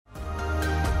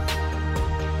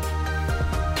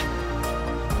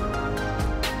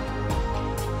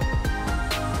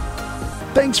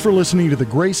Thanks for listening to the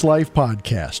Grace Life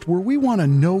Podcast, where we want to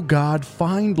know God,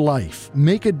 find life,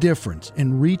 make a difference,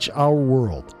 and reach our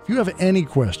world. If you have any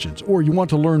questions or you want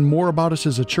to learn more about us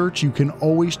as a church, you can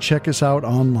always check us out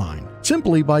online,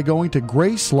 simply by going to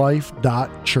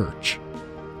gracelife.church.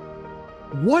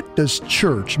 What does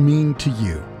church mean to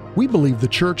you? We believe the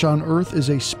church on earth is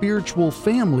a spiritual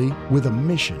family with a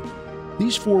mission.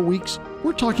 These 4 weeks,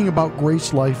 we're talking about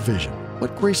Grace Life Vision,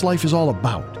 what Grace Life is all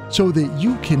about, so that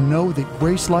you can know that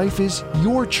Grace Life is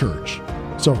your church.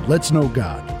 So let's know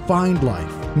God, find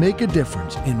life, make a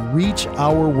difference, and reach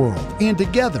our world, and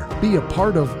together be a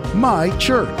part of my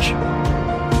church.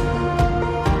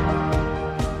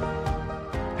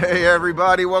 Hey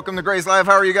everybody, welcome to Grace Life.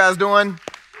 How are you guys doing?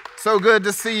 So good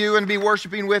to see you and be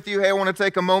worshiping with you. Hey, I want to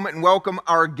take a moment and welcome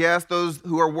our guests, those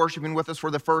who are worshiping with us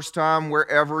for the first time,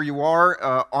 wherever you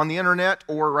are, on the internet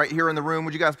or right here in the room.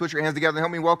 Would you guys put your hands together and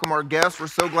help me welcome our guests? We're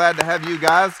so glad to have you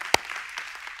guys.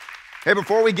 Hey,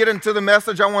 before we get into the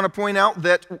message, I want to point out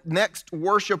that next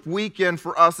worship weekend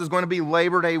for us is going to be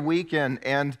Labor Day weekend.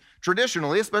 And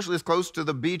traditionally, especially as close to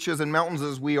the beaches and mountains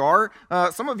as we are,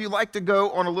 some of you like to go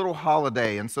on a little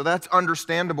holiday, and so that's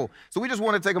understandable. So we just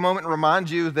want to take a moment and remind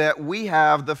you that we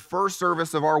have the first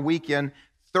service of our weekend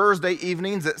Thursday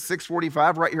evenings at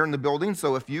 6:45 right here in the building.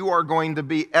 So if you are going to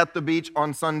be at the beach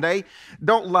on Sunday,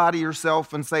 don't lie to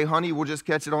yourself and say, honey, we'll just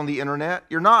catch it on the internet.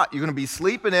 You're not. You're going to be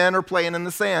sleeping in or playing in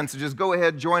the sand. So just go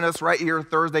ahead, join us right here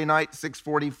Thursday night,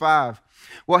 6:45.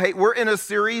 Well, hey, we're in a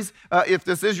series. If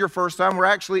this is your first time, we're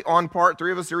actually on part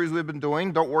 3 of a series we've been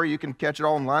doing. Don't worry, you can catch it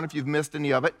all online if you've missed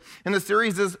any of it. And the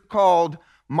series is called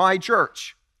My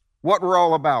Church, what we're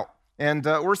all about. And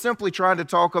we're simply trying to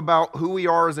talk about who we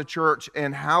are as a church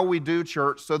and how we do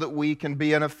church so that we can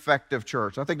be an effective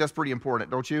church. I think that's pretty important,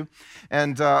 don't you?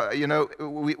 And,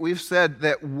 we've said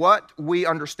that what we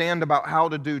understand about how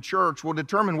to do church will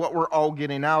determine what we're all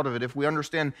getting out of it, if we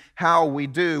understand how we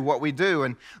do what we do.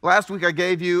 And last week I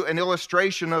gave you an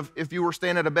illustration of if you were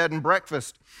staying at a bed and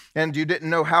breakfast and you didn't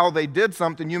know how they did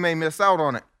something, you may miss out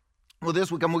on it. Well,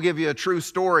 this week I'm going to give you a true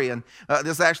story, and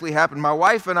this actually happened. My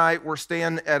wife and I were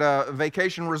staying at a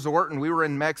vacation resort, and we were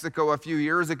in Mexico a few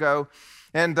years ago,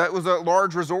 and it was a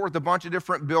large resort with a bunch of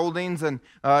different buildings and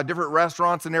different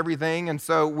restaurants and everything, and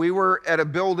so we were at a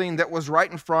building that was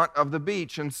right in front of the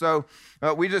beach, and so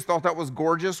we just thought that was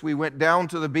gorgeous. We went down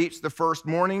to the beach the first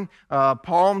morning,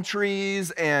 palm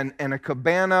trees and a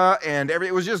cabana, and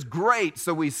it was just great.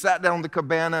 So we sat down in the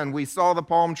cabana and we saw the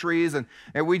palm trees, and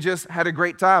we just had a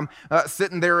great time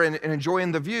sitting there and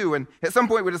enjoying the view. And at some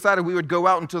point we decided we would go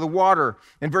out into the water,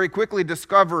 and very quickly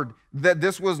discovered that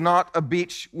this was not a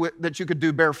beach that you could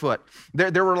do barefoot.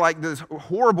 There were like these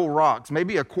horrible rocks,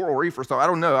 maybe a coral reef or so, I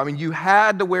don't know. I mean, you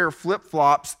had to wear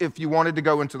flip-flops if you wanted to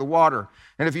go into the water.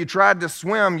 And if you tried to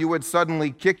swim, you would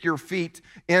suddenly kick your feet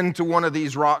into one of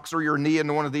these rocks or your knee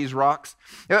into one of these rocks.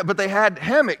 But they had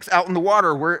hammocks out in the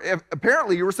water where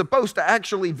apparently you were supposed to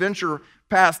actually venture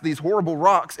past these horrible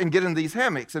rocks and get in these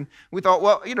hammocks. And we thought,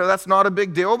 well, that's not a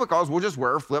big deal because we'll just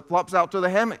wear flip-flops out to the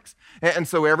hammocks. And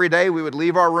so every day we would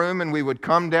leave our room and we would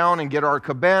come down and get our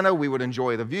cabana. We would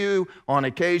enjoy the view. On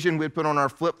occasion, we'd put on our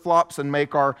flip-flops and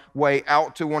make our way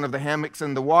out to one of the hammocks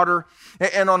in the water.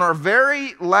 And on our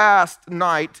very last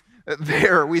night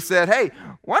there, we said, hey,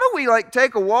 why don't we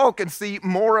take a walk and see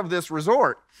more of this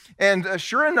resort? And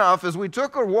sure enough, as we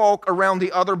took a walk around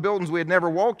the other buildings we had never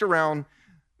walked around,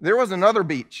 there was another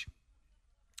beach,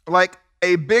 like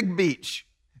a big beach,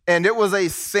 and it was a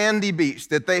sandy beach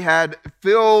that they had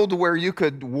filled where you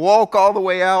could walk all the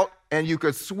way out and you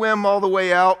could swim all the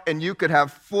way out and you could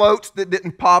have floats that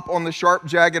didn't pop on the sharp,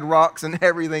 jagged rocks and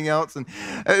everything else. And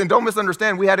don't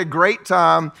misunderstand, we had a great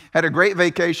time, had a great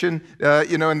vacation,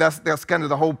 and that's kind of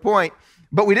the whole point.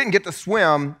 But we didn't get to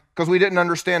swim because we didn't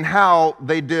understand how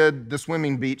they did the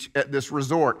swimming beach at this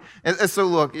resort. And so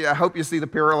look, I hope you see the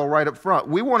parallel right up front.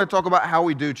 We want to talk about how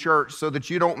we do church so that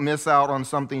you don't miss out on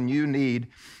something you need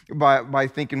by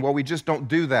thinking, well, we just don't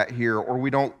do that here, or we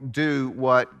don't do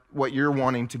what you're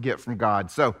wanting to get from God.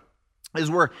 So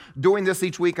as we're doing this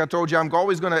each week, I told you I'm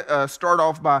always going to start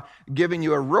off by giving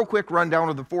you a real quick rundown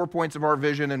of the 4 points of our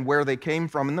vision and where they came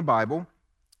from in the Bible.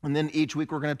 And then each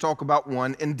week we're going to talk about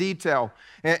one in detail.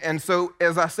 And so,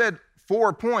 as I said,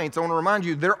 4 points. I want to remind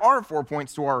you there are 4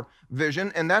 points to our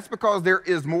vision, and that's because there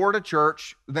is more to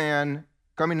church than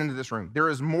coming into this room. There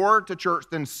is more to church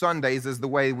than Sundays is the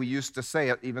way we used to say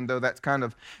it, even though that's kind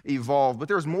of evolved. But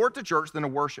there's more to church than a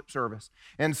worship service.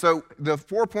 And so the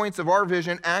 4 points of our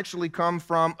vision actually come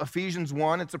from Ephesians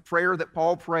 1. It's a prayer that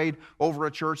Paul prayed over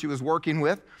a church he was working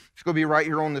with. It's going to be right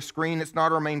here on the screen. It's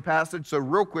not our main passage. So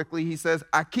real quickly, he says,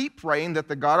 I keep praying that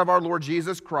the God of our Lord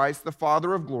Jesus Christ, the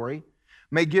Father of glory,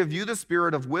 may give you the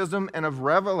spirit of wisdom and of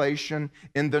revelation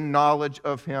in the knowledge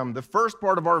of him. The first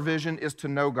part of our vision is to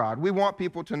know God. We want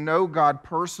people to know God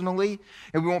personally,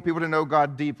 and we want people to know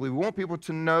God deeply. We want people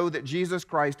to know that Jesus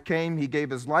Christ came, he gave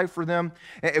his life for them,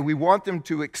 and we want them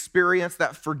to experience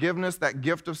that forgiveness, that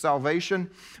gift of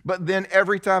salvation. But then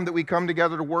every time that we come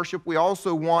together to worship, we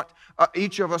also want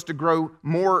each of us to grow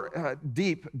more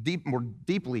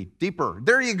deeper.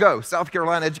 There you go, South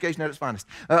Carolina education at its finest.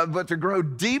 But to grow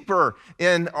deeper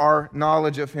in our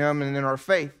knowledge of him and in our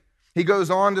faith. He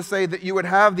goes on to say that you would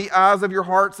have the eyes of your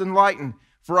hearts enlightened.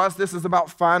 For us, this is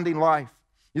about finding life.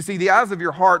 You see, the eyes of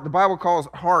your heart, the Bible calls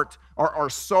heart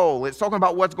our soul. It's talking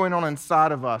about what's going on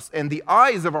inside of us. And the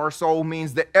eyes of our soul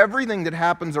means that everything that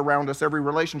happens around us, every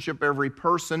relationship, every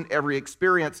person, every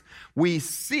experience, we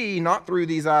see not through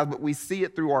these eyes, but we see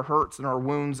it through our hurts and our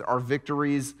wounds, our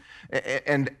victories,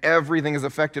 and everything is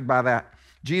affected by that.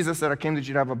 Jesus said, I came that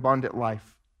you'd have abundant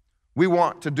life. We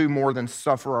want to do more than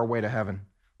suffer our way to heaven.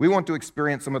 We want to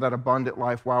experience some of that abundant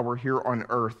life while we're here on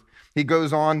earth. He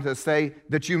goes on to say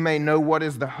that you may know what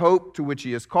is the hope to which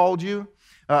he has called you.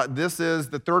 This is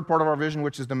the third part of our vision,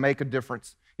 which is to make a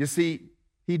difference. You see,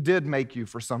 he did make you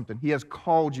for something. He has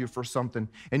called you for something,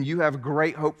 and you have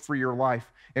great hope for your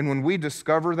life. And when we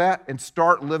discover that and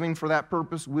start living for that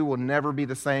purpose, we will never be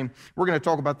the same. We're going to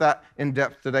talk about that in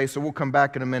depth today, so we'll come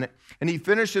back in a minute. And he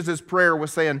finishes his prayer with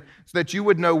saying, so that you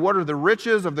would know what are the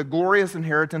riches of the glorious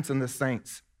inheritance in the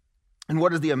saints, and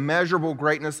what is the immeasurable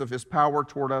greatness of his power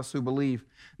toward us who believe.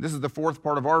 This is the fourth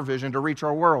part of our vision, to reach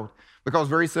our world. Because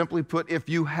very simply put, if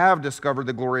you have discovered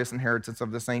the glorious inheritance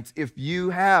of the saints, if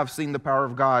you have seen the power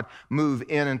of God move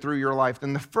in and through your life,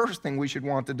 then the first thing we should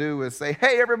want to do is say,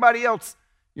 hey, everybody else,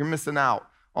 you're missing out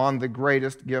on the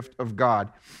greatest gift of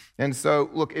God. And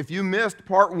so, look, if you missed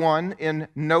part one in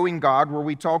Knowing God, where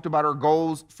we talked about our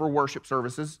goals for worship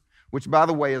services, which, by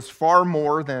the way, is far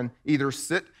more than either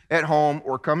sit at home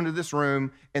or come into this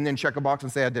room and then check a box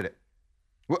and say, I did it.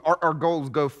 Our goals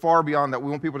go far beyond that. We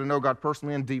want people to know God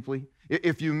personally and deeply.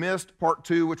 If you missed part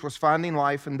two, which was Finding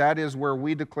Life, and that is where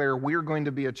we declare we're going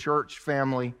to be a church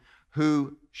family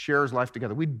who shares life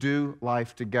together. We do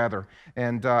life together.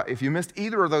 And if you missed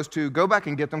either of those two, go back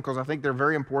and get them, because I think they're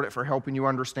very important for helping you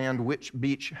understand which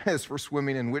beach is for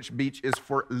swimming and which beach is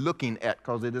for looking at,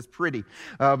 because it is pretty.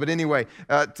 But anyway,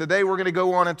 today we're going to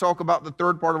go on and talk about the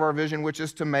third part of our vision, which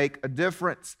is to make a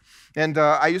difference. And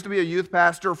I used to be a youth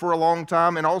pastor for a long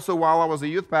time, and also while I was a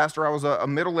youth pastor, I was a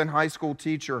middle and high school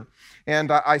teacher.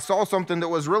 And I saw something that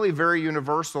was really very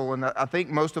universal, and I think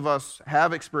most of us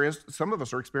have experienced, some of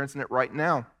us are experiencing it right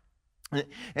now.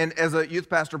 And as a youth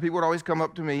pastor, people would always come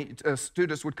up to me,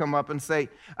 students would come up and say,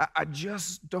 I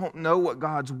just don't know what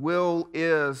God's will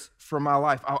is for my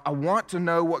life. I want to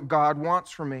know what God wants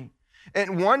for me.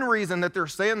 And one reason that they're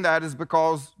saying that is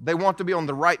because they want to be on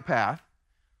the right path.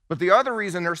 But the other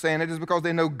reason they're saying it is because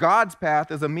they know God's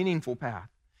path is a meaningful path.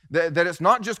 That it's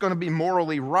not just going to be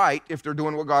morally right if they're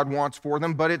doing what God wants for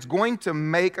them, but it's going to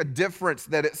make a difference,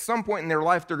 that at some point in their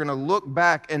life they're going to look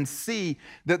back and see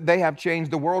that they have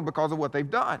changed the world because of what they've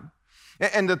done.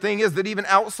 And the thing is that even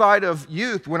outside of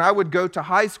youth, when I would go to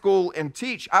high school and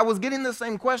teach, I was getting the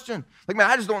same question. Like, man,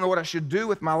 I just don't know what I should do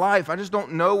with my life. I just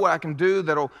don't know what I can do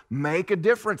that'll make a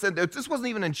difference. And this wasn't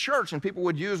even in church, and people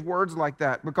would use words like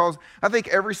that, because I think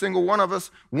every single one of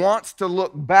us wants to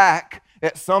look back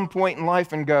at some point in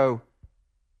life and go,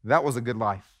 that was a good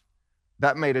life.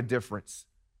 That made a difference.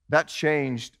 That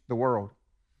changed the world.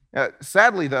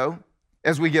 Sadly, though,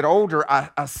 as we get older,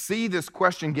 I see this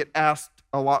question get asked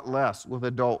a lot less with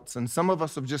adults. And some of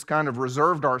us have just kind of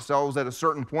reserved ourselves at a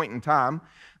certain point in time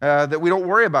that we don't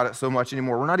worry about it so much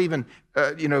anymore. We're not even,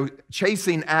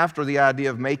 chasing after the idea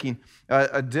of making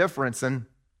a difference. And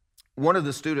one of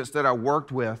the students that I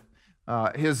worked with,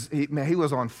 he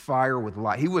was on fire with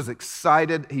life. He was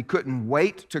excited. He couldn't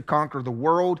wait to conquer the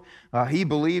world. He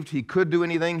believed he could do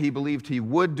anything. He believed he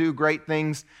would do great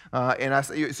things. And I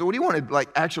said, so what do you want to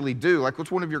actually do?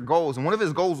 What's one of your goals? And one of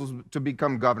his goals was to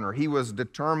become governor. He was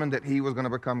determined that he was going to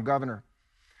become governor.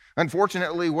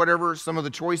 Unfortunately, whatever some of the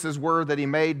choices were that he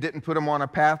made didn't put him on a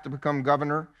path to become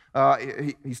governor.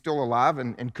 He's still alive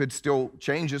and could still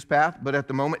change his path, but at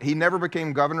the moment, he never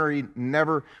became governor. He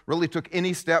never really took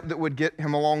any step that would get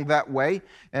him along that way.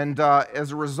 And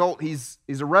as a result, he's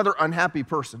a rather unhappy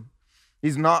person.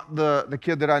 He's not the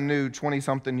kid that I knew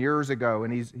 20-something years ago,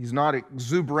 and he's not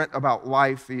exuberant about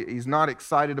life. He's not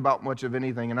excited about much of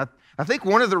anything. And I think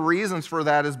one of the reasons for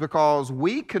that is because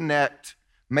we connect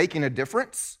making a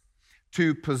difference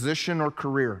to position or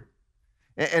career.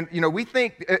 And we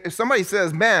think, if somebody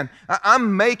says, man,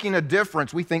 I'm making a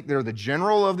difference, we think they're the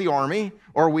general of the army,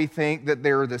 or we think that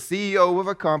they're the CEO of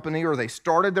a company, or they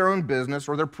started their own business,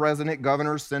 or they're president,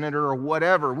 governor, senator, or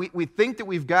whatever. We think that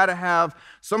we've got to have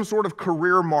some sort of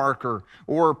career marker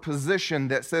or position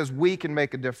that says we can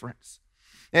make a difference.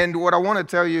 And what I want to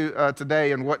tell you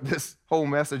today, and what this whole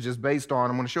message is based on,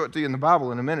 I'm going to show it to you in the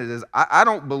Bible in a minute, is I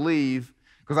believe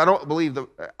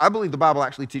the Bible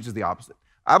actually teaches the opposite.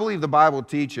 I believe the Bible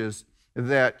teaches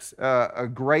that a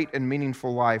great and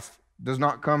meaningful life does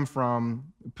not come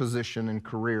from position and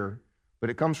career,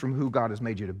 but it comes from who God has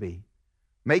made you to be.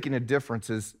 Making a difference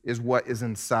is what is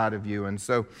inside of you. And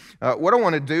so what I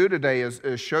want to do today is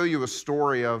show you a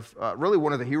story of really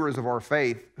one of the heroes of our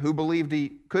faith who believed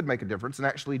he could make a difference and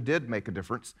actually did make a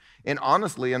difference. And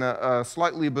honestly, in a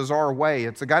slightly bizarre way.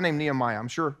 It's a guy named Nehemiah. I'm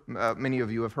sure many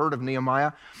of you have heard of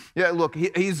Nehemiah. Yeah, look,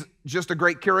 he's just a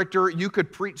great character. You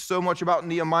could preach so much about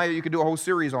Nehemiah, you could do a whole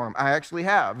series on him. I actually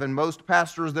have, and most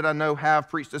pastors that I know have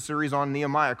preached a series on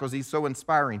Nehemiah because he's so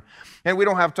inspiring. And we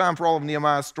don't have time for all of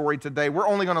Nehemiah's story today. We're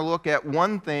only going to look at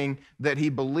one thing that he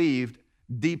believed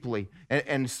deeply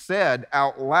and said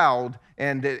out loud,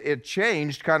 and it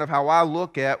changed kind of how I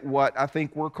look at what I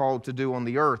think we're called to do on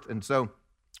the earth. And so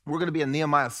we're going to be in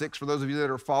Nehemiah 6 for those of you that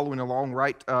are following along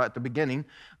right at the beginning.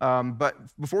 But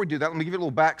before we do that, let me give you a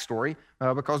little backstory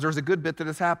because there's a good bit that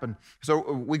has happened.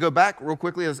 So we go back real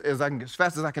quickly as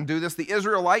fast as I can do this. The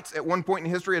Israelites at one point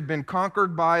in history had been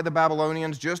conquered by the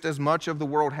Babylonians just as much of the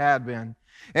world had been.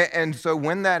 And so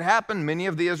when that happened, many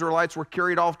of the Israelites were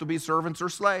carried off to be servants or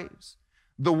slaves.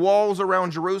 The walls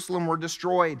around Jerusalem were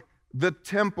destroyed. The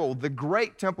temple, the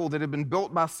great temple that had been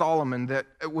built by Solomon, that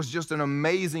it was just an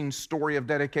amazing story of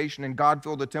dedication, and God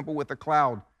filled the temple with a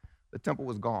cloud. The temple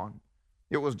was gone.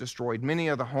 It was destroyed. Many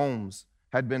of the homes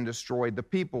had been destroyed. The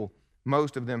people,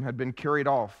 most of them, had been carried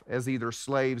off as either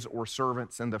slaves or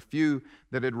servants, and the few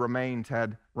that had remained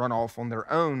had run off on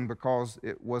their own because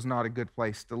it was not a good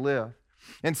place to live.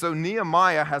 And so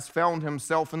Nehemiah has found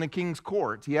himself in the king's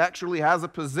court. He actually has a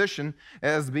position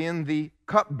as being the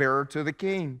cupbearer to the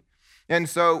king. And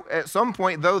so at some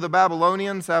point, though the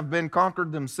Babylonians have been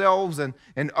conquered themselves and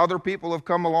other people have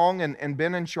come along and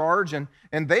been in charge, and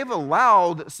they've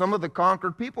allowed some of the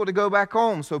conquered people to go back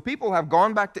home. So people have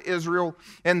gone back to Israel,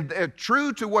 and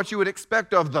true to what you would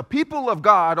expect of the people of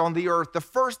God on the earth, the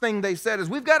first thing they said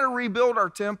is, we've got to rebuild our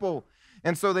temple.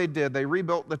 And so they did. They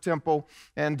rebuilt the temple,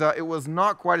 and it was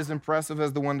not quite as impressive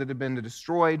as the one that had been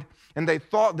destroyed. And they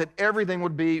thought that everything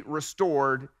would be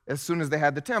restored as soon as they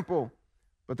had the temple.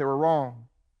 But they were wrong,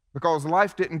 because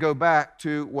life didn't go back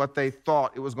to what they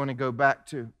thought it was going to go back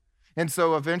to. And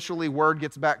so eventually word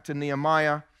gets back to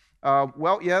Nehemiah,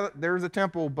 there's a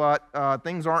temple, but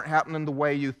things aren't happening the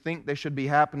way you think they should be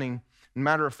happening.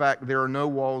 Matter of fact, there are no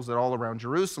walls at all around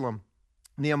Jerusalem.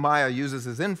 Nehemiah uses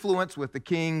his influence with the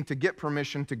king to get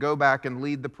permission to go back and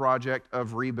lead the project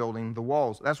of rebuilding the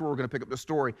walls. That's where we're going to pick up the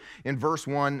story. In verse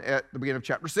 1 at the beginning of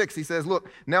chapter 6, he says,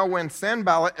 look, now when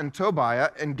Sanballat and Tobiah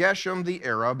and Geshem the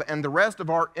Arab and the rest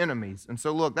of our enemies, and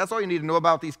so look, that's all you need to know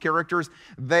about these characters.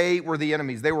 They were the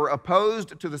enemies. They were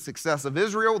opposed to the success of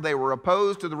Israel. They were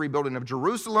opposed to the rebuilding of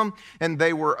Jerusalem, and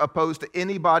they were opposed to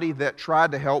anybody that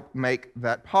tried to help make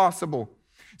that possible.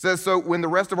 It says, so when the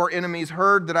rest of our enemies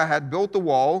heard that I had built the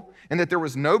wall and that there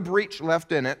was no breach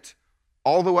left in it,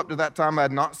 although up to that time I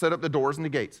had not set up the doors and the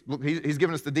gates. Look, he's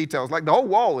giving us the details. Like, the whole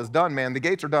wall is done, man. The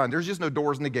gates are done. There's just no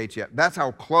doors and the gates yet. That's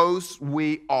how close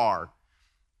we are,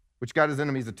 which got his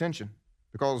enemies' attention,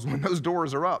 because when those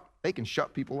doors are up, they can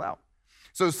shut people out.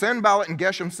 So Sanballat and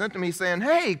Geshem sent to me saying,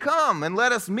 hey, come and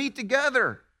let us meet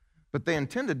together. But they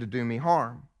intended to do me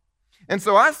harm. And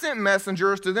so I sent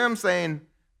messengers to them saying,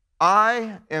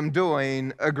 I am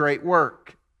doing a great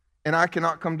work, and I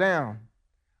cannot come down.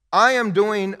 I am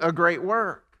doing a great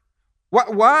work.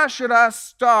 Why should I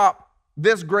stop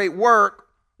this great work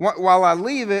while I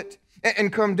leave it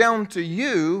and come down to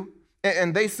you?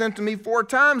 And they sent to me 4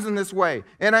 times in this way,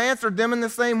 and I answered them in the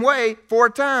same way 4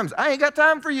 times. I ain't got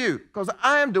time for you, because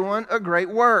I am doing a great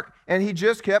work. And he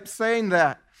just kept saying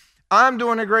that. I'm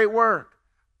doing a great work.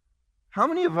 How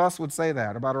many of us would say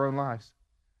that about our own lives?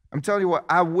 I'm telling you what,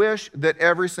 I wish that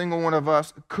every single one of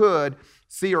us could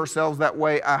see ourselves that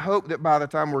way. I hope that by the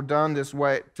time we're done this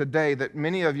way today, that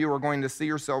many of you are going to see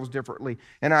yourselves differently.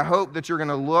 And I hope that you're going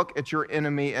to look at your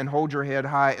enemy and hold your head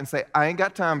high and say, I ain't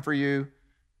got time for you.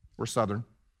 We're Southern.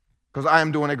 Because I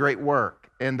am doing a great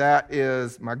work. And that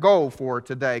is my goal for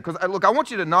today. Because look, I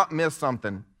want you to not miss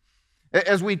something.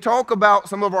 As we talk about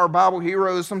some of our Bible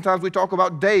heroes, sometimes we talk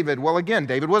about David. Well, again,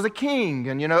 David was a king,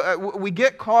 and we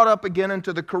get caught up again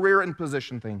into the career and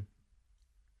position thing.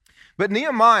 But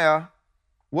Nehemiah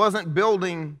wasn't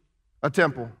building a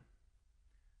temple.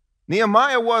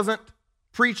 Nehemiah wasn't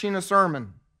preaching a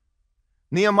sermon.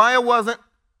 Nehemiah wasn't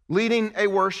leading a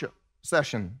worship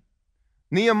session.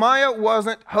 Nehemiah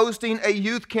wasn't hosting a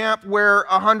youth camp where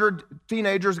 100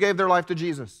 teenagers gave their life to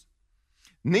Jesus.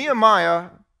 Nehemiah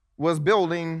was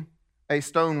building a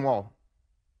stone wall.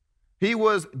 He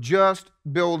was just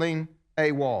building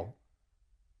a wall.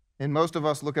 And most of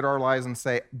us look at our lives and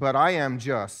say, but I am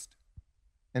just,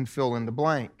 and fill in the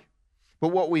blank. But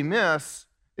what we miss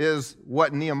is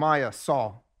what Nehemiah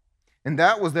saw. And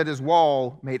that was that his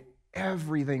wall made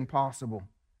everything possible.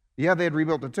 Yeah, they had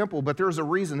rebuilt the temple, but there's a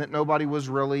reason that nobody was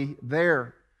really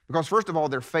there. Because first of all,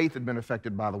 their faith had been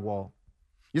affected by the wall.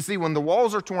 You see, when the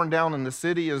walls are torn down and the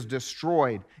city is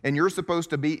destroyed, and you're supposed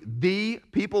to be the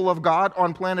people of God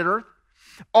on planet Earth,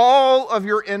 all of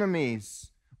your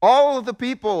enemies, all of the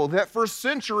people that for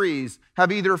centuries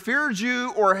have either feared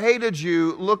you or hated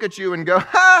you, look at you and go,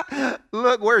 ha,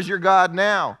 look, where's your God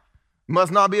now?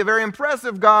 Must not be a very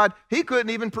impressive God. He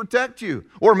couldn't even protect you.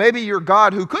 Or maybe your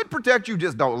God who could protect you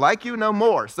just don't like you no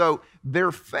more. So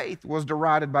their faith was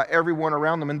derided by everyone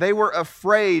around them, and they were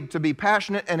afraid to be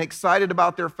passionate and excited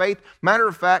about their faith. Matter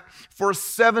of fact, for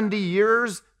 70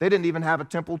 years, they didn't even have a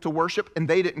temple to worship, and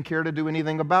they didn't care to do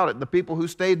anything about it. The people who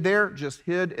stayed there just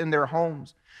hid in their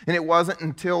homes. And it wasn't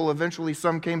until eventually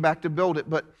some came back to build it.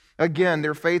 But again,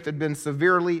 their faith had been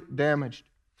severely damaged.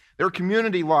 Their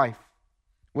community life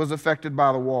was affected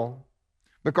by the wall.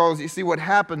 Because you see, what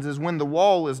happens is when the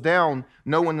wall is down,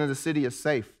 no one in the city is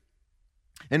safe.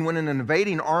 And when an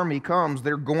invading army comes,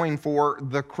 they're going for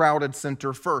the crowded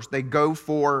center first. They go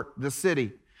for the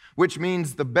city, which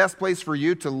means the best place for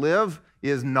you to live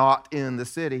is not in the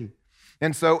city.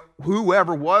 And so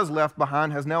whoever was left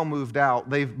behind has now moved out.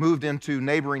 They've moved into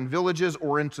neighboring villages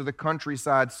or into the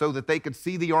countryside so that they could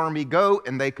see the army go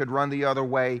and they could run the other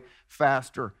way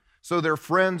faster. So their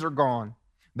friends are gone.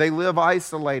 They live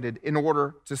isolated in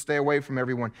order to stay away from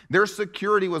everyone. Their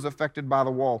security was affected by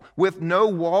the wall. With no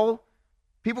wall,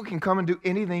 people can come and do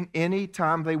anything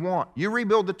anytime they want. You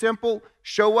rebuild the temple,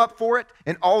 show up for it,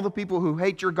 and all the people who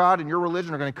hate your God and your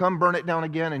religion are going to come burn it down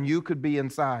again, and you could be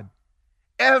inside.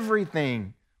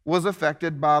 Everything was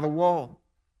affected by the wall.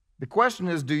 The question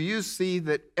is, do you see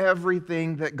that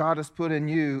everything that God has put in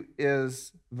you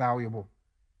is valuable?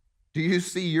 Do you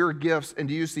see your gifts, and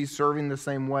do you see serving the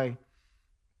same way?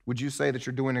 Would you say that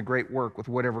you're doing a great work with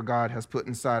whatever God has put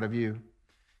inside of you?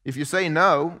 If you say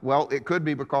no, well, it could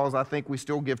be because I think we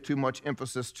still give too much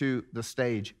emphasis to the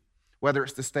stage, whether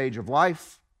it's the stage of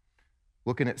life,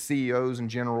 looking at CEOs and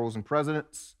generals and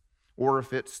presidents, or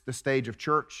if it's the stage of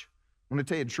church. I'm going to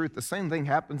tell you the truth, the same thing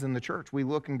happens in the church. We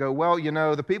look and go, well,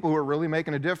 the people who are really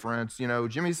making a difference,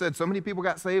 Jimmy said so many people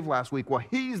got saved last week. Well,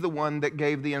 he's the one that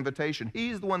gave the invitation.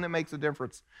 He's the one that makes a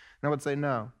difference. And I would say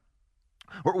no.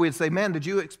 Or we'd say, man, did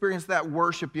you experience that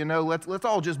worship? Let's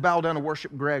all just bow down and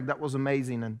worship Greg. That was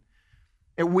amazing.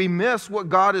 And we miss what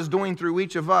God is doing through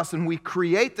each of us, and we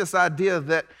create this idea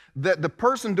that the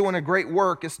person doing a great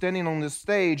work is standing on this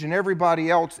stage and everybody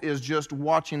else is just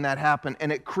watching that happen.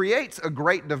 And it creates a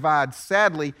great divide,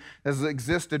 sadly, has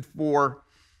existed forever.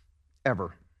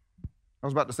 I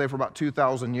was about to say for about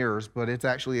 2,000 years, but it's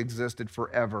actually existed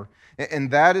forever. And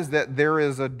that is that there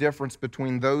is a difference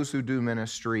between those who do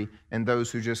ministry and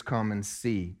those who just come and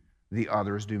see the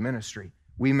others do ministry.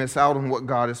 We miss out on what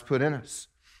God has put in us.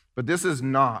 But this is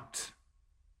not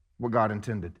what God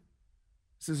intended.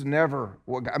 This is never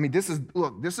what God,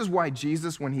 this is why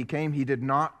Jesus, when he came, he did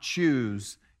not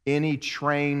choose any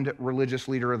trained religious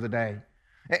leader of the day.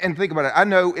 And think about it. I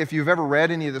know if you've ever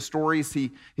read any of the stories,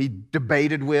 he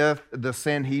debated with the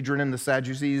Sanhedrin and the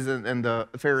Sadducees and the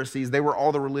Pharisees. They were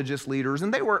all the religious leaders,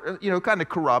 and they were, kind of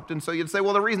corrupt. And so you'd say,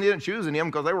 well, the reason he didn't choose any of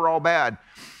them because they were all bad.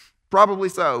 Probably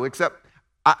so, except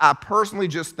I personally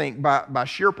just think by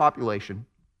sheer population,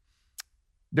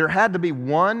 there had to be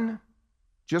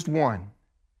just one,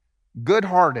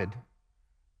 good-hearted,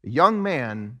 young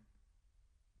man,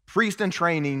 priest in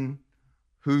training,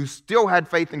 who still had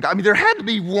faith in God. There had to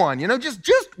be one,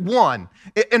 just one.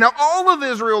 In all of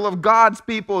Israel, of God's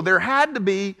people, there had to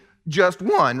be just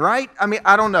one, right?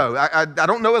 I don't know. I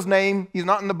don't know his name. He's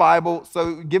not in the Bible,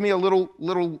 so give me a little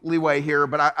leeway here,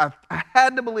 but I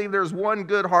had to believe there's one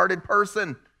good-hearted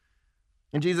person,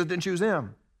 and Jesus didn't choose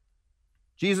him.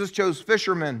 Jesus chose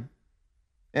fishermen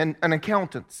and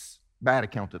accountants, bad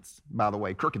accountants, by the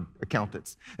way, crooked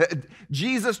accountants.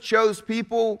 Jesus chose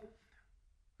people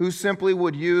who simply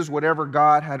would use whatever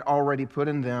God had already put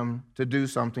in them to do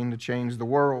something to change the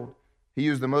world. He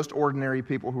used the most ordinary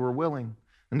people who were willing.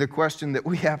 And the question that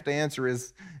we have to answer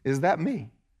is that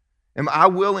me? Am I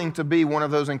willing to be one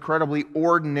of those incredibly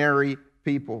ordinary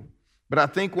people. But I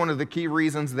think one of the key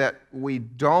reasons that we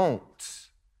don't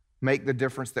make the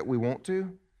difference that we want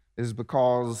to is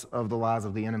because of the lies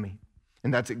of the enemy.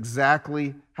 And that's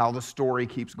exactly how the story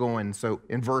keeps going. So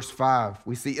in verse 5,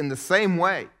 we see in the same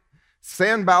way,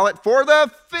 Sanballat for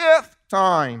the 5th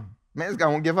time. Man, this guy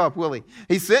won't give up, will he?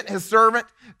 He sent his servant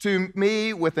to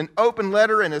me with an open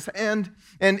letter in his hand,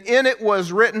 and in it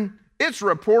was written, it's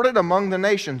reported among the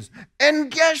nations. And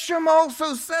Geshem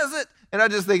also says it. And I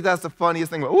just think that's the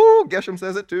funniest thing. Oh, Geshem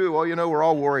says it too. Well, we're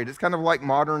all worried. It's kind of like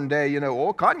modern day,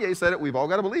 oh, Kanye said it. We've all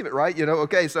got to believe it, right?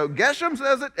 Okay, so Geshem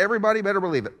says it. Everybody better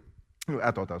believe it.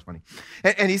 I thought that was funny.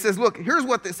 And he says, look, here's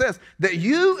what it says, that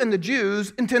you and the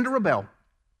Jews intend to rebel.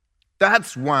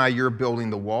 That's why you're building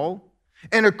the wall.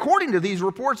 And according to these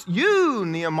reports, you,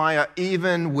 Nehemiah,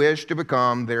 even wish to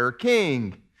become their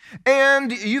king.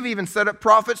 And you've even set up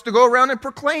prophets to go around and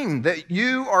proclaim that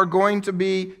you are going to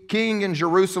be king in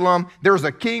Jerusalem. There's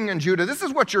a king in Judah. This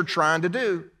is what you're trying to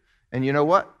do. And you know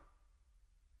what?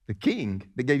 The king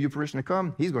that gave you permission to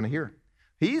come, he's going to hear.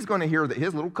 He's going to hear that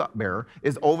his little cupbearer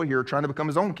is over here trying to become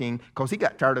his own king because he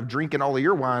got tired of drinking all of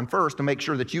your wine first to make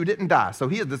sure that you didn't die. So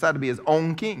he has decided to be his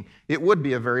own king. It would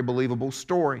be a very believable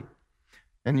story.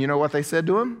 And you know what they said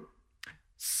to him?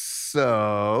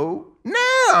 So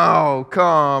now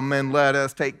come and let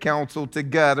us take counsel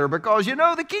together because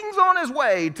the king's on his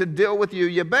way to deal with you.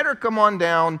 You better come on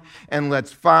down and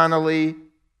let's finally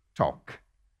talk.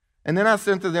 And then I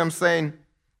sent to them saying,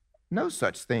 no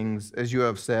such things as you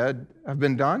have said have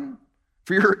been done,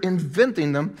 for you're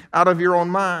inventing them out of your own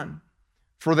mind.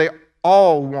 For they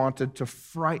all wanted to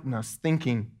frighten us,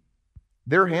 thinking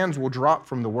their hands will drop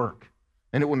from the work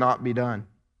and it will not be done.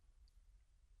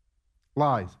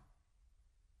 Lies.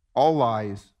 All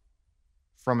lies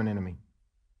from an enemy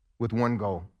with one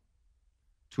goal,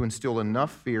 to instill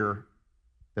enough fear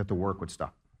that the work would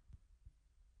stop.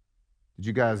 Did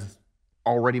you guys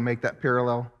already make that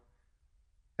parallel?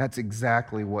 That's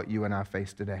exactly what you and I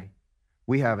face today.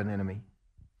 We have an enemy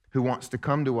who wants to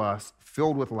come to us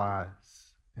filled with lies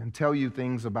and tell you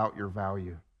things about your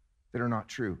value that are not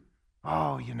true.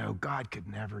 Oh, God could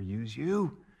never use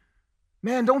you.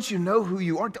 Man, don't you know who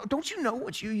you are? Don't you know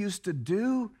what you used to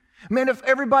do? Man, if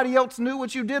everybody else knew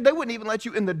what you did, they wouldn't even let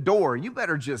you in the door. You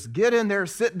better just get in there,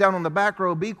 sit down on the back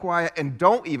row, be quiet, and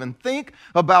don't even think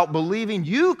about believing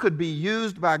you could be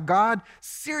used by God.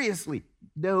 Seriously,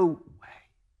 no way.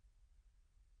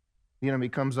 The enemy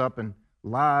comes up and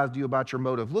lies to you about your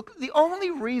motive. Look, the only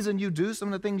reason you do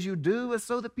some of the things you do is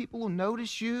so that people will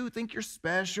notice you, think you're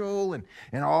special, and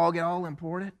all get all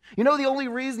important. The only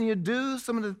reason you do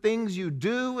some of the things you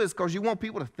do is because you want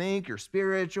people to think you're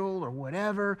spiritual or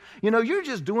whatever. You're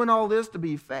just doing all this to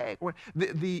be fake.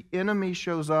 The enemy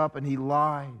shows up and he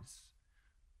lies.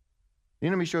 The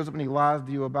enemy shows up and he lies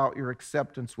to you about your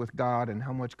acceptance with God and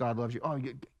how much God loves you. Oh,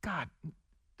 God,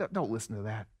 don't listen to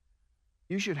that.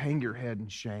 You should hang your head in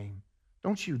shame.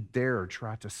 Don't you dare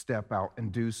try to step out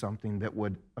and do something that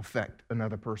would affect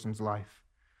another person's life.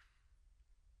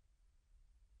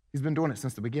 He's been doing it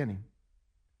since the beginning.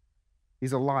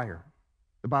 He's a liar.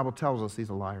 The Bible tells us he's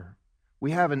a liar.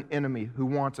 We have an enemy who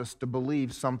wants us to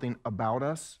believe something about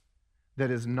us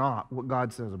that is not what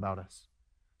God says about us,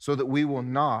 so that we will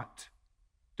not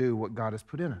do what God has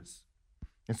put in us.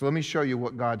 And so let me show you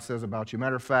what God says about you.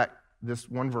 Matter of fact, this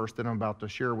one verse that I'm about to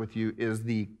share with you is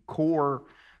the core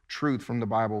truth from the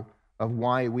Bible of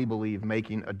why we believe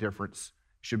making a difference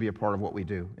should be a part of what we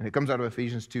do. And it comes out of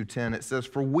Ephesians 2:10. It says,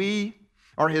 for we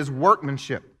are his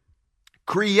workmanship,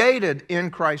 created in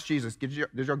Christ Jesus. Did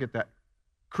y'all get that?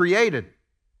 Created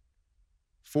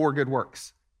for good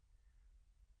works.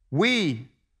 We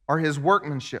are his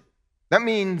workmanship. That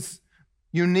means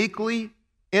uniquely,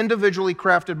 individually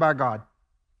crafted by God.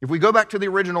 If we go back to the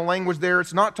original language there,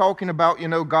 it's not talking about,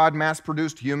 God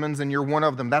mass-produced humans and you're one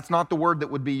of them. That's not the word that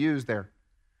would be used there.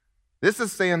 This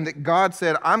is saying that God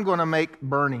said, I'm going to make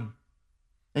Bernie.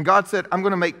 And God said, I'm going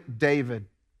to make David.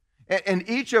 And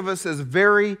each of us is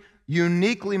very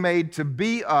uniquely made to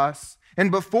be us. And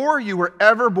before you were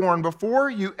ever born, before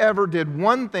you ever did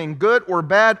one thing, good or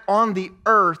bad, on the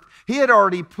earth, he had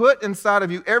already put inside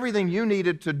of you everything you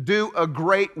needed to do a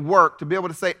great work, to be able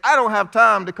to say, I don't have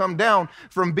time to come down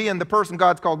from being the person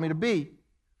God's called me to be.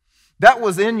 That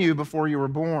was in you before you were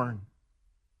born.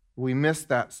 We miss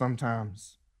that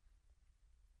sometimes.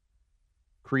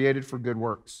 Created for good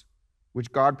works,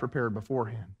 which God prepared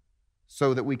beforehand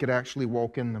so that we could actually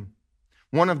walk in them.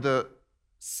 One of the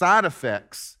side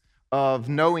effects of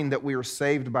knowing that we are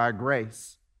saved by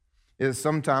grace is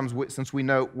sometimes, since we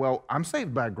know, well, I'm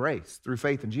saved by grace through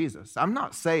faith in Jesus. I'm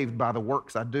not saved by the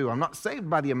works I do. I'm not saved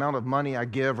by the amount of money I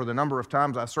give or the number of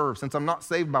times I serve. Since I'm not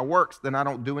saved by works, then I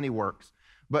don't do any works.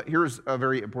 But here's a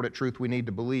very important truth we need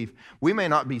to believe. We may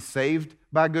not be saved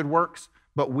by good works,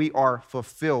 but we are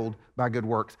fulfilled by good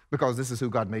works because this is who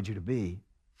God made you to be.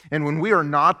 And when we are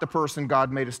not the person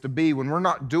God made us to be, when we're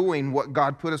not doing what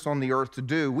God put us on the earth to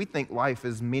do, we think life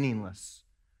is meaningless.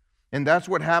 And that's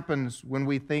what happens when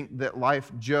we think that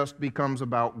life just becomes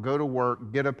about go to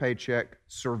work, get a paycheck,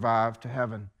 survive to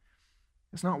heaven.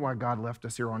 It's not why God left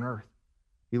us here on earth.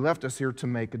 He left us here to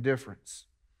make a difference.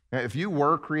 Now, if you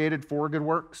were created for good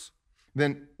works,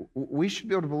 then we should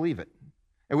be able to believe it.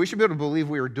 And we should be able to believe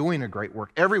we are doing a great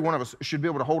work. Every one of us should be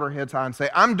able to hold our heads high and say,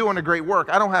 I'm doing a great work.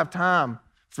 I don't have time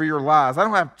for your lies. I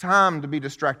don't have time to be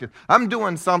distracted. I'm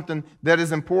doing something that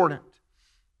is important.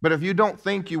 But if you don't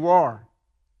think you are,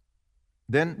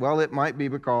 then, well, it might be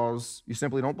because you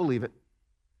simply don't believe it,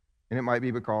 and it might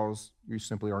be because you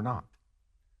simply are not.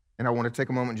 And I want to take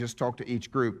a moment and just talk to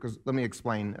each group, because let me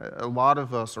explain. A lot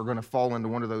of us are going to fall into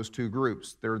one of those two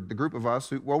groups. They're the group of us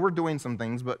who, well, we're doing some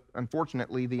things, but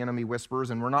unfortunately the enemy whispers,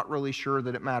 and we're not really sure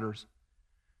that it matters.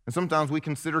 And sometimes we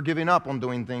consider giving up on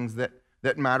doing things that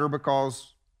matter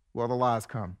because, well, the lies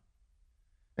come.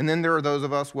 And then there are those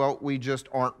of us, well, we just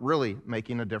aren't really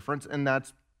making a difference, and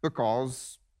that's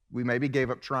because we maybe gave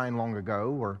up trying long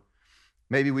ago, or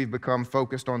maybe we've become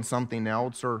focused on something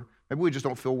else, or maybe we just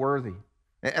don't feel worthy.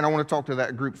 And I want to talk to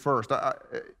that group first.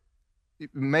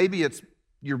 Maybe it's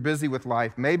you're busy with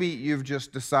life. Maybe you've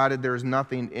just decided there's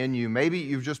nothing in you. Maybe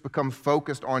you've just become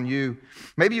focused on you.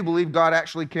 Maybe you believe God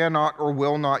actually cannot or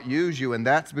will not use you, and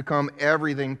that's become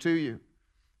everything to you.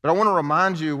 But I want to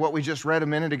remind you what we just read a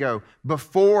minute ago.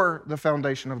 Before the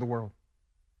foundation of the world.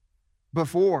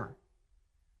 Before.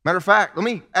 Matter of fact, let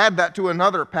me add that to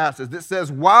another passage that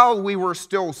says, while we were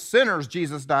still sinners,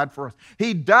 Jesus died for us.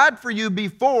 He died for you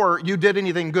before you did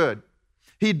anything good.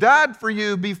 He died for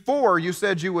you before you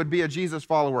said you would be a Jesus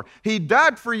follower. He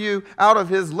died for you out of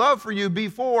his love for you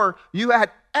before you had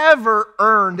ever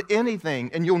earned anything.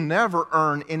 And you'll never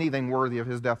earn anything worthy of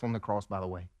his death on the cross, by the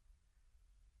way.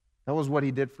 That was what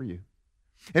he did for you.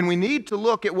 And we need to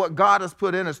look at what God has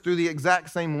put in us through the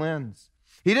exact same lens.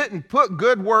 He didn't put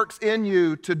good works in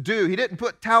you to do. He didn't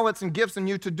put talents and gifts in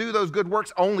you to do those good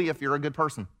works only if you're a good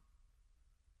person.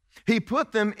 He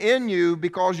put them in you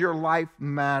because your life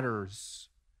matters.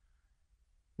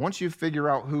 Once you figure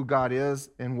out who God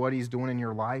is and what he's doing in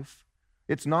your life,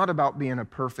 it's not about being a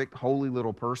perfect, holy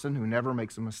little person who never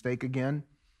makes a mistake again.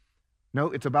 No,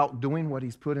 it's about doing what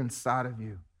he's put inside of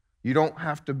you. You don't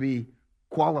have to be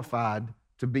qualified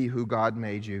to be who God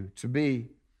made you to be,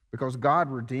 because God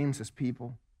redeems his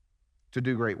people to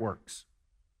do great works.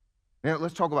 Now,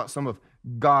 let's talk about some of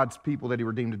God's people that he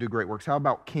redeemed to do great works. How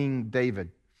about King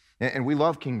David? And we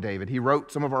love King David. He wrote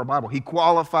some of our Bible. He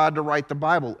qualified to write the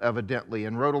Bible, evidently,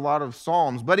 and wrote a lot of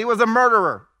Psalms, but he was a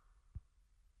murderer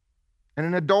and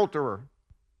an adulterer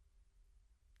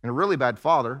and a really bad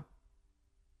father.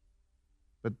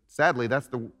 But sadly, that's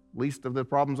the least of the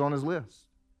problems on his list.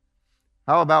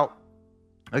 How about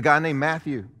a guy named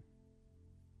Matthew,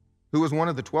 who was one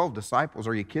of the 12 disciples?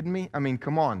 Are you kidding me? I mean,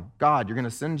 come on. God, you're going to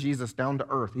send Jesus down to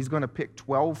earth. He's going to pick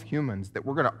 12 humans that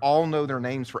we're going to all know their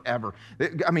names forever.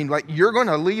 I mean, like, you're going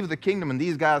to leave the kingdom in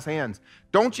these guys' hands.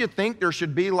 Don't you think there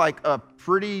should be like a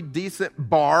pretty decent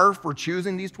bar for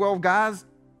choosing these 12 guys?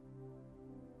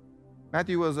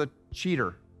 Matthew was a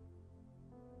cheater,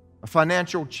 a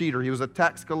financial cheater. He was a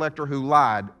tax collector who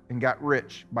lied and got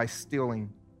rich by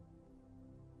stealing.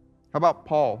 How about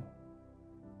Paul?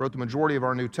 Wrote the majority of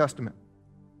our New Testament.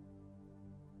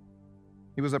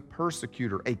 He was a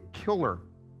persecutor, a killer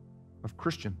of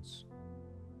Christians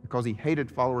because he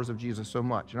hated followers of Jesus so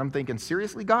much. And I'm thinking,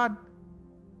 seriously, God?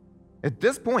 At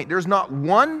this point, there's not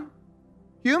one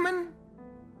human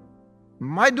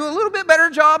might do a little bit better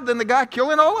job than the guy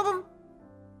killing all of them?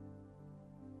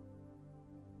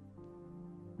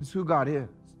 It's who God is.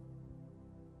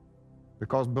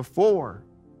 Because before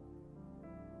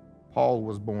Paul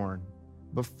was born,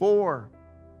 before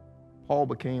Paul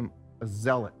became a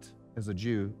zealot as a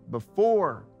Jew,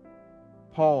 before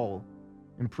Paul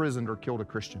imprisoned or killed a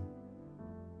Christian,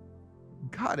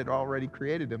 God had already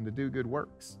created him to do good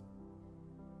works,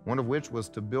 one of which was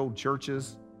to build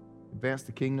churches, advance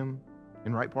the kingdom,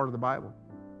 and write part of the Bible.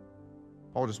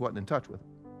 Paul just wasn't in touch with it.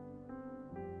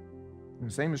 And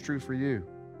the same is true for you.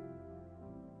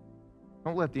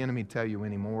 Don't let the enemy tell you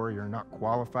anymore you're not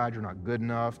qualified, you're not good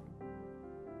enough.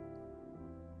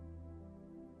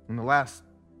 And the last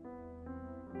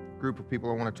group of people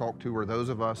I want to talk to are those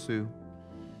of us who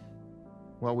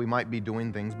well, we might be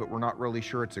doing things, but we're not really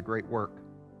sure it's a great work.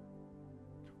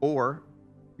 Or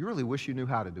you really wish you knew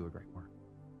how to do a great work.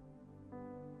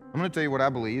 I'm going to tell you what I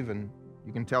believe, and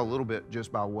you can tell a little bit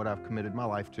just by what I've committed my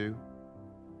life to.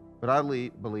 But I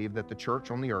believe that the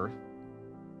church on the earth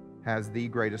has the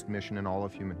greatest mission in all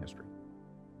of human history.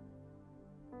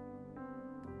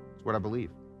 That's what I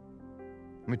believe.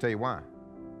 Let me tell you why.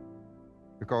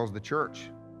 Because the church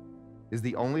is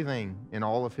the only thing in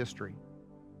all of history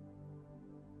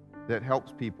that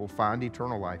helps people find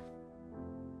eternal life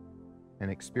and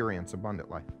experience abundant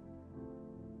life.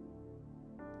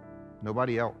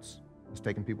 Nobody else is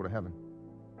taking people to heaven.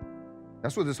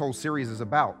 That's what this whole series is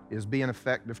about, is being an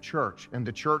effective church. And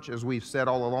the church, as we've said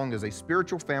all along, is a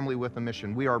spiritual family with a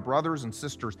mission. We are brothers and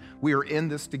sisters. We are in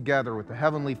this together with the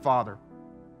Heavenly Father.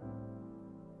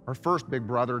 Our first big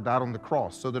brother died on the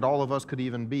cross so that all of us could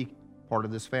even be part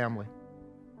of this family.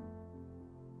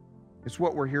 It's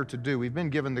what we're here to do. We've been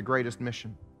given the greatest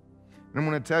mission. And I'm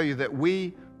going to tell you that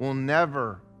we will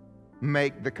never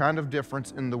make the kind of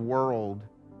difference in the world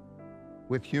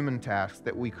with human tasks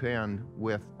that we can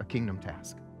with a kingdom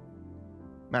task.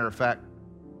 Matter of fact,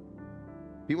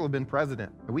 people have been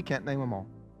president, and we can't name them all.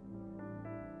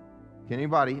 Can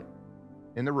anybody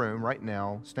in the room right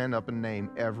now stand up and name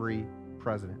every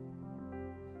president?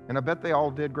 And I bet they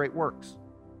all did great works.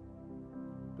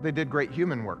 But they did great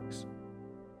human works.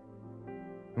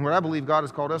 And what I believe God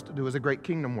has called us to do is a great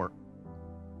kingdom work.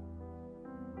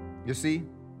 You see,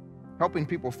 helping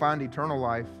people find eternal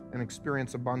life and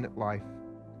experience abundant life,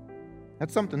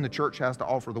 that's something the church has to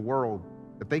offer the world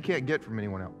that they can't get from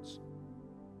anyone else.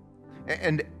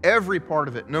 And every part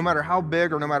of it, no matter how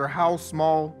big or no matter how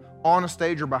small, on a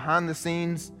stage or behind the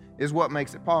scenes, is what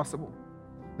makes it possible.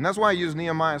 And that's why I use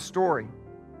Nehemiah's story.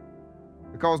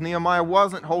 Because Nehemiah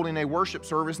wasn't holding a worship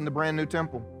service in the brand new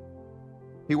temple.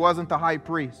 He wasn't the high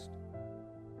priest.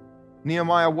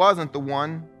 Nehemiah wasn't the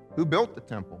one who built the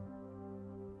temple.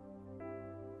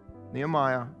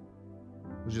 Nehemiah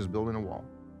was just building a wall.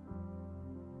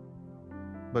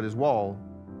 But his wall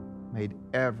made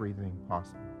everything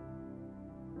possible.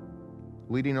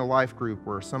 Leading a life group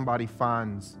where somebody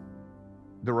finds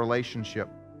the relationship,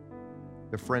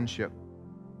 the friendship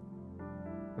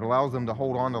that allows them to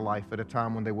hold on to life at a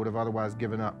time when they would have otherwise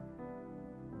given up.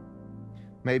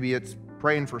 Maybe it's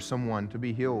praying for someone to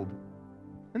be healed,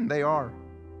 and they are.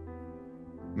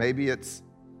 Maybe it's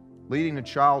leading a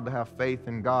child to have faith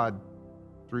in God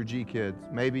through G-Kids.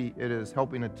 Maybe it is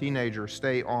helping a teenager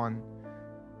stay on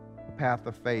a path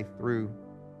of faith through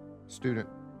student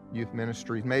youth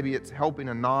ministries. Maybe it's helping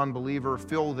a non-believer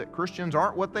feel that Christians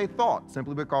aren't what they thought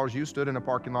simply because you stood in a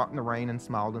parking lot in the rain and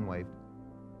smiled and waved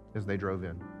as they drove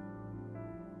in.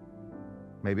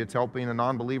 Maybe it's helping a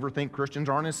non-believer think Christians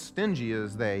aren't as stingy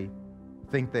as they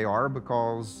think they are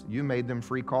because you made them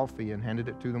free coffee and handed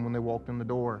it to them when they walked in the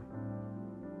door.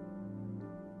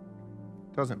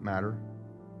 It doesn't matter,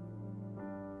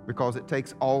 because it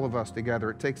takes all of us together.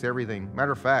 It takes everything.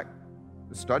 Matter of fact,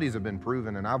 the studies have been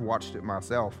proven, and I've watched it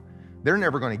myself. They're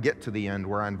never going to get to the end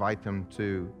where I invite them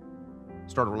to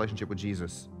start a relationship with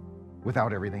Jesus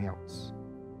without everything else.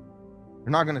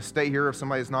 They're not going to stay here if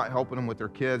somebody's not helping them with their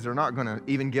kids. They're not going to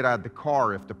even get out of the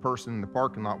car if the person in the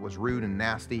parking lot was rude and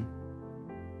nasty.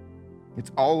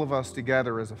 It's all of us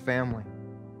together as a family.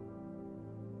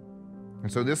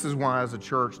 And so this is why, as a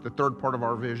church, the third part of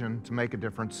our vision to make a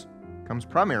difference comes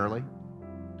primarily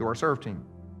through our serve team.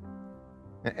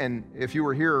 And if you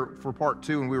were here for part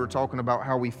 2 and we were talking about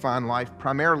how we find life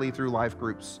primarily through life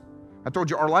groups, I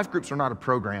told you our life groups are not a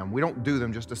program. We don't do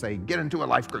them just to say, get into a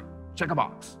life group, check a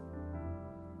box.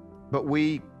 But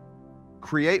we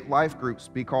create life groups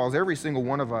because every single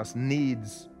one of us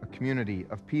needs a community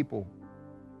of people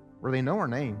where they know our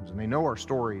names and they know our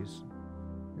stories,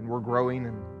 and we're growing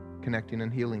and connecting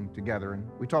and healing together. And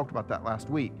we talked about that last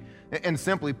week. And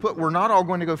simply put, we're not all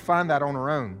going to go find that on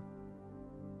our own.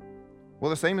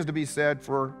 Well, the same is to be said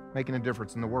for making a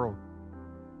difference in the world.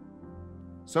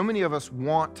 So many of us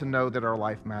want to know that our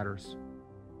life matters,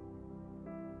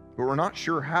 but we're not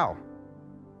sure how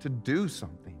to do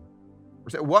something. We're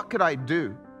saying, what could I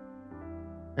do?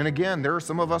 And again, there are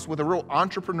some of us with a real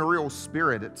entrepreneurial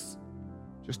spirit. It's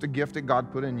just a gift that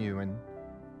God put in you,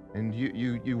 and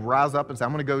you rise up and say,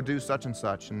 I'm going to go do such and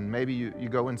such, and maybe you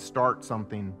go and start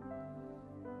something.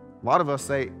 A lot of us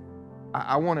say,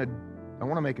 I want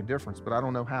to make a difference, but I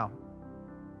don't know how.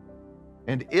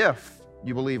 And if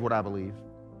you believe what I believe,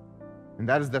 and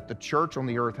that is that the church on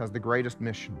the earth has the greatest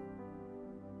mission,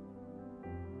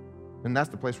 then that's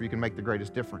the place where you can make the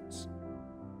greatest difference.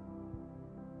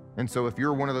 And so if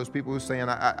you're one of those people who's saying,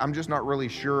 I'm just not really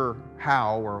sure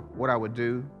how or what I would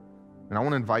do, And I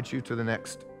want to invite you to the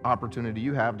next opportunity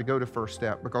you have to go to First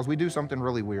Step, because we do something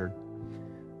really weird.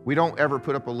 We don't ever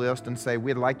put up a list and say,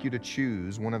 we'd like you to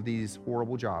choose one of these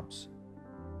horrible jobs.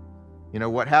 You know,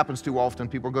 what happens too often,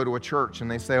 people go to a church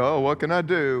and they say, oh, what can I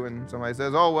do? And somebody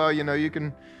says, oh, well, you know, you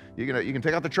can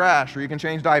take out the trash, or you can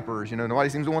change diapers. You know, nobody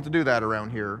seems to want to do that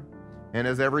around here. And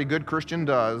as every good Christian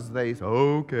does, they say,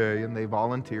 okay, and they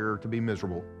volunteer to be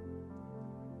miserable.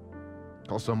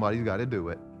 Because somebody's got to do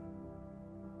it.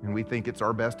 And we think it's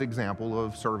our best example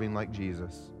of serving like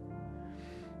Jesus.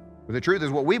 But the truth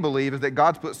is, what we believe is that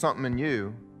God's put something in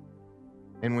you.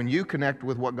 And when you connect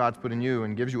with what God's put in you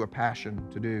and gives you a passion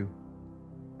to do,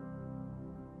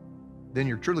 then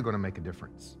you're truly going to make a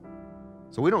difference.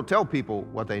 So we don't tell people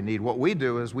what they need. What we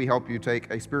do is we help you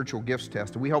take a spiritual gifts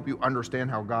test, and we help you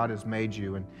understand how God has made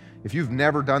you. And if you've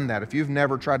never done that, if you've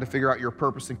never tried to figure out your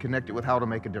purpose and connect it with how to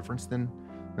make a difference, then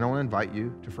I want to invite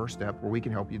you to First Step, where we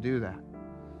can help you do that.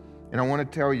 And I want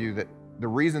to tell you that the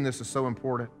reason this is so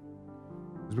important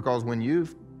is because when you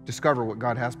discover what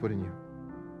God has put in you,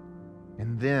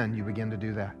 and then you begin to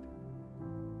do that.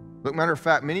 Look, matter of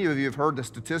fact, many of you have heard the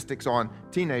statistics on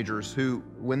teenagers who,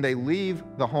 when they leave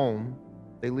the home,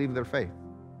 they leave their faith.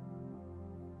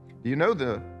 Do you know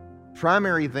the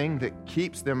primary thing that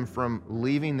keeps them from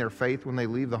leaving their faith when they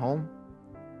leave the home?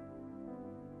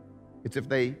 It's if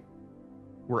they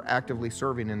were actively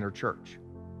serving in their church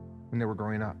when they were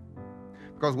growing up.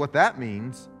 Because what that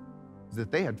means is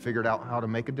that they had figured out how to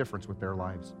make a difference with their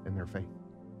lives and their faith.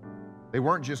 They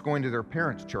weren't just going to their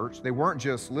parents' church. They weren't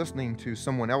just listening to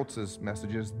someone else's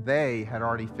messages. They had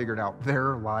already figured out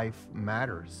their life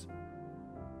matters.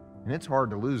 And it's hard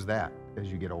to lose that as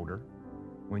you get older,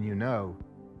 when you know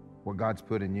what God's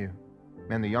put in you.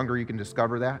 Man, the younger you can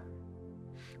discover that.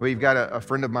 Well, you've got a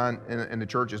friend of mine in the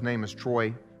church. His name is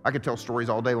Troy. I could tell stories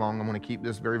all day long. I'm going to keep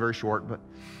this very, very short. But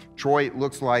Troy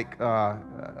looks like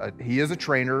he is a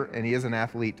trainer and he is an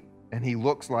athlete. And he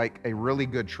looks like a really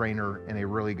good trainer and a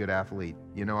really good athlete.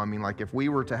 You know, I mean, like if we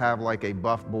were to have like a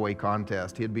buff boy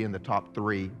contest, he'd be in the top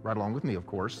 3, right along with me, of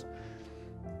course.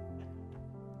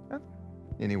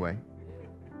 Anyway.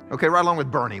 Okay, right along with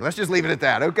Bernie. Let's just leave it at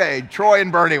that. Okay, Troy and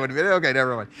Bernie would be, okay,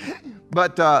 never mind.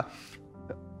 But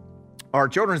our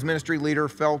children's ministry leader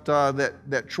felt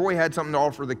that Troy had something to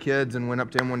offer the kids, and went up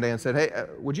to him one day and said, hey,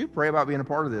 would you pray about being a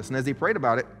part of this? And as he prayed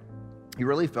about it, he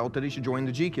really felt that he should join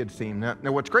the G Kids team. Now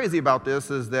what's crazy about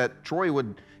this is that Troy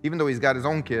would, even though he's got his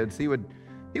own kids, he would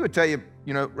tell you,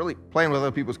 you know, really playing with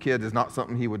other people's kids is not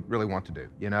something he would really want to do,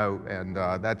 you know, and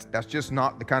that's just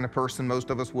not the kind of person most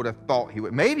of us would have thought he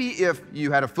would. Maybe if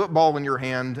you had a football in your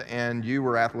hand and you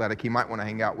were athletic, he might want to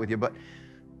hang out with you, but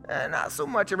not so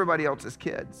much everybody else's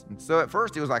kids. And so at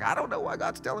first he was like, I don't know why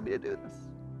God's telling me to do this.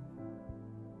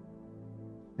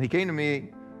 And he came to me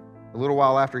a little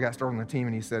while after he got started on the team,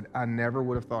 and he said, I never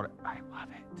would have thought it. I love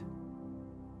it.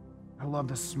 I love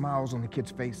the smiles on the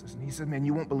kids' faces. And he said, man,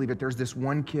 you won't believe it. There's this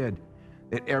one kid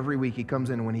that every week he comes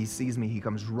in, and when he sees me, he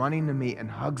comes running to me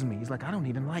and hugs me. He's like, I don't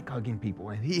even like hugging people.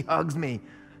 And he hugs me,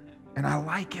 and I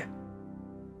like it.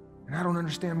 And I don't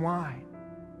understand why.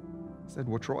 I said,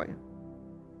 well, Troy,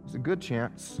 there's a good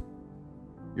chance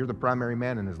you're the primary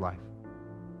man in his life.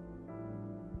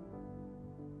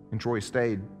 And Troy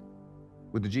stayed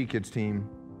with the G Kids team,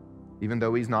 even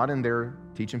though he's not in there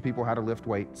teaching people how to lift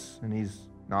weights, and he's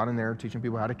not in there teaching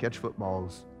people how to catch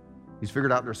footballs. He's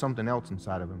figured out there's something else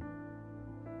inside of him.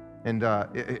 And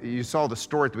you saw the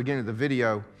story at the beginning of the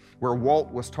video where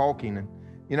Walt was talking. And,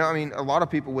 you know, I mean, a lot of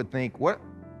people would think,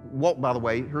 Walt, by the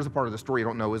way, here's a part of the story you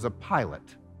don't know, is a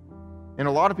pilot. And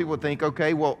a lot of people would think,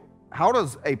 okay, well, how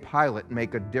does a pilot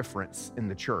make a difference in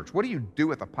the church? What do you do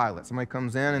with a pilot? Somebody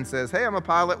comes in and says, hey, I'm a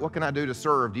pilot. What can I do to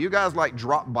serve? Do you guys like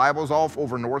drop Bibles off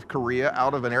over North Korea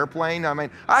out of an airplane? I mean,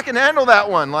 I can handle that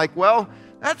one. Like, well,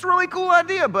 that's a really cool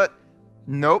idea, but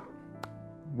nope,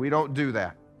 we don't do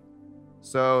that.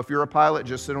 So if you're a pilot,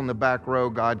 just sit on the back row.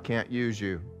 God can't use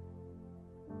you.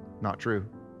 Not true.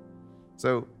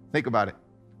 So think about it.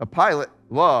 A pilot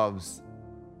loves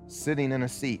sitting in a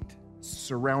seat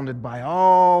surrounded by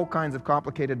all kinds of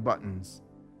complicated buttons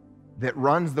that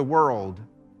runs the world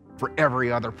for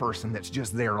every other person that's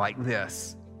just there like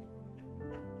this.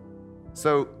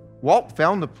 So Walt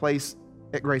found a place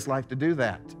at Grace Life to do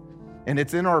that. And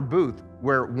it's in our booth,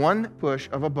 where one push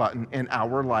of a button and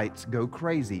our lights go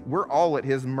crazy. We're all at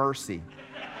his mercy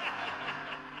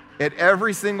at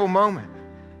every single moment.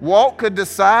 Walt could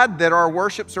decide that our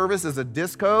worship service is a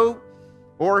disco,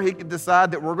 or he could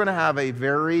decide that we're going to have a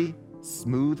very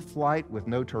smooth flight with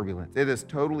no turbulence. It is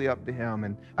totally up to him.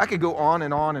 And I could go on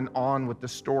and on and on with the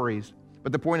stories.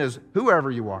 But the point is, whoever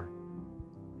you are,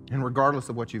 and regardless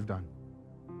of what you've done,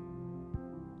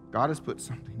 God has put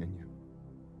something in you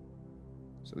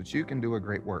so that you can do a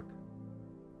great work.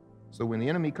 So when the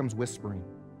enemy comes whispering,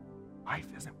 life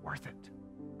isn't worth it,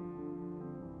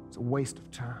 it's a waste of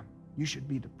time, you should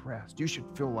be depressed, you should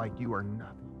feel like you are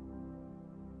nothing,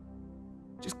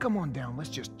 just come on down, let's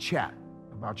just chat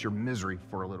about your misery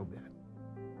for a little bit.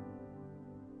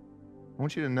 I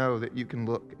want you to know that you can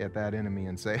look at that enemy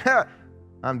and say,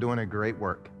 I'm doing a great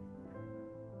work.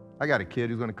 I got a kid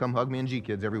who's going to come hug me in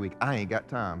G-Kids every week. I ain't got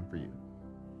time for you.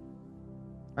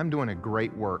 I'm doing a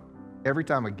great work. Every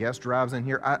time a guest drives in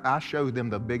here, I show them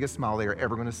the biggest smile they're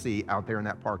ever going to see out there in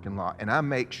that parking lot, and I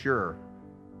make sure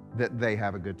that they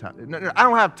have a good time. No, I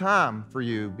don't have time for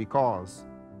you because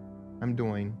I'm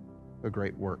doing a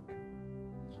great work.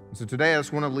 So today I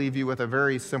just want to leave you with a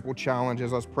very simple challenge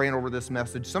as I was praying over this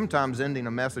message. Sometimes ending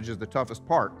a message is the toughest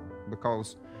part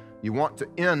because you want to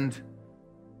end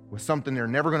with something they're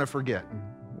never going to forget.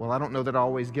 Well, I don't know that I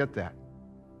always get that.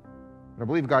 But I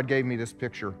believe God gave me this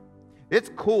picture. It's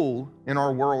cool in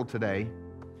our world today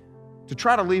to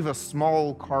try to leave a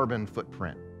small carbon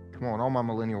footprint. Come on, all my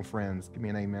millennial friends, give me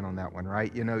an amen on that one,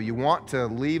 right? You know, you want to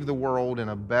leave the world in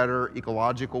a better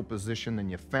ecological position than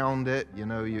you found it. You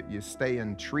know, you stay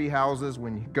in tree houses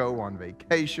when you go on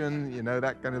vacation, you know,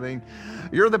 that kind of thing.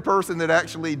 You're the person that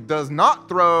actually does not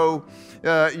throw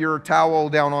your towel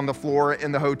down on the floor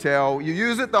in the hotel. You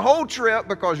use it the whole trip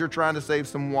because you're trying to save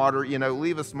some water. You know,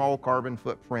 leave a small carbon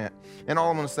footprint. And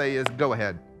all I'm going to say is go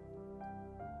ahead.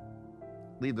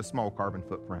 Leave the small carbon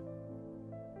footprint.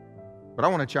 But I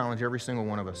want to challenge every single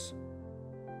one of us.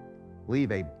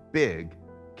 Leave a big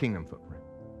kingdom footprint.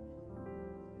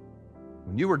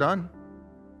 When you were done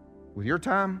with your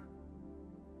time,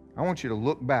 I want you to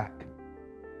look back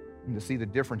and to see the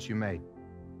difference you made.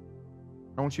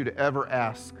 I want you to ever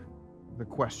ask the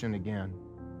question again,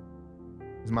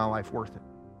 is my life worth it?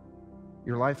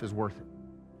 Your life is worth it.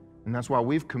 And that's why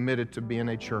we've committed to being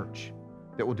a church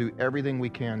that will do everything we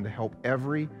can to help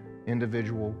every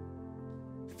individual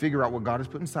figure out what God has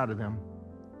put inside of them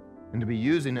and to be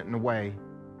using it in a way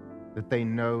that they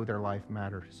know their life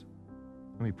matters.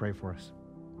 Let me pray for us.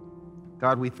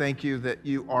 God, we thank you that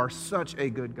you are such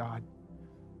a good God,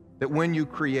 that when you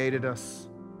created us,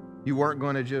 you weren't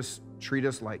going to just treat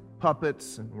us like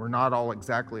puppets and we're not all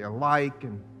exactly alike.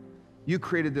 And you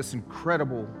created this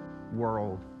incredible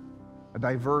world, a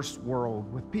diverse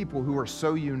world with people who are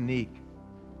so unique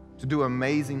to do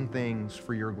amazing things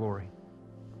for your glory.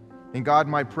 And God,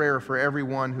 my prayer for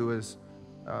everyone who is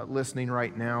listening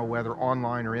right now, whether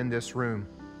online or in this room,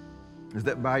 is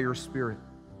that by your Spirit,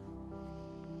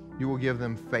 you will give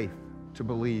them faith to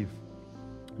believe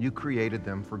you created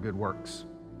them for good works,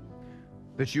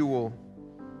 that you will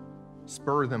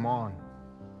spur them on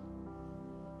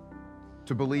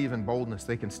to believe in boldness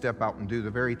they can step out and do the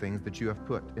very things that you have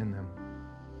put in them.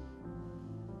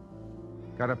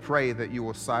 God, I pray that you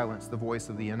will silence the voice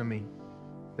of the enemy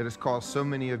that has caused so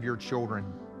many of your children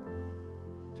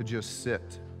to just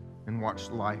sit and watch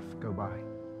life go by.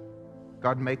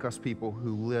 God, make us people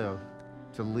who live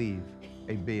to leave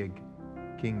a big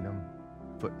kingdom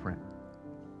footprint.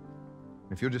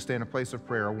 If you'll just stay in a place of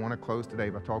prayer, I want to close today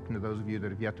by talking to those of you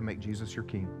that have yet to make Jesus your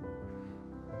King.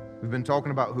 We've been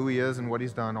talking about who he is and what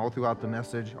he's done all throughout the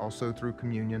message, also through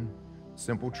communion.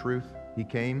 Simple truth, he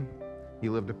came, he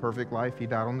lived a perfect life, he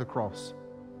died on the cross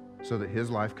so that his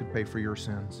life could pay for your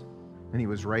sins. And he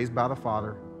was raised by the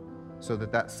Father so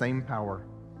that that same power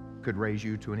could raise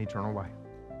you to an eternal life.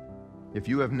 If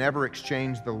you have never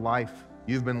exchanged the life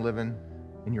you've been living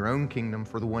in your own kingdom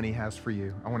for the one he has for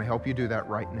you, I want to help you do that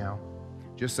right now.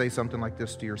 Just say something like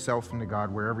this to yourself and to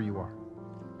God wherever you are.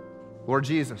 Lord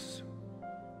Jesus,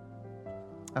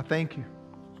 I thank you.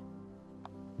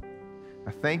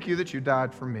 I thank you that you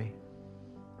died for me.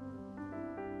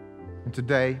 And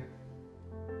today,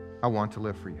 I want to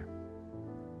live for you.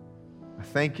 I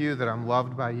thank you that I'm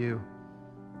loved by you.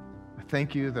 I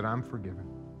thank you that I'm forgiven.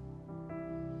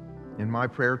 And my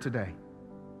prayer today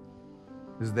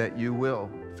is that you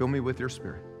will fill me with your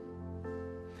Spirit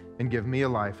and give me a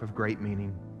life of great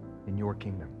meaning in your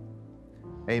kingdom.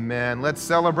 Amen. Let's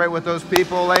celebrate with those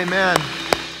people. Amen.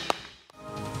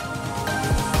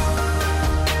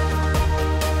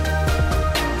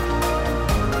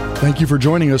 Thank you for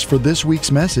joining us for this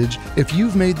week's message. If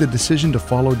you've made the decision to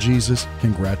follow Jesus,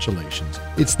 congratulations.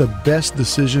 It's the best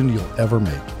decision you'll ever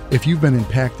make. If you've been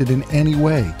impacted in any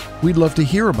way, we'd love to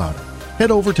hear about it.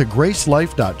 Head over to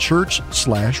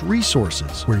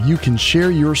gracelife.church/resources, where you can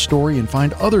share your story and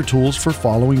find other tools for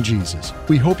following Jesus.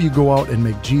 We hope you go out and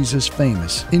make Jesus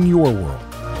famous in your world.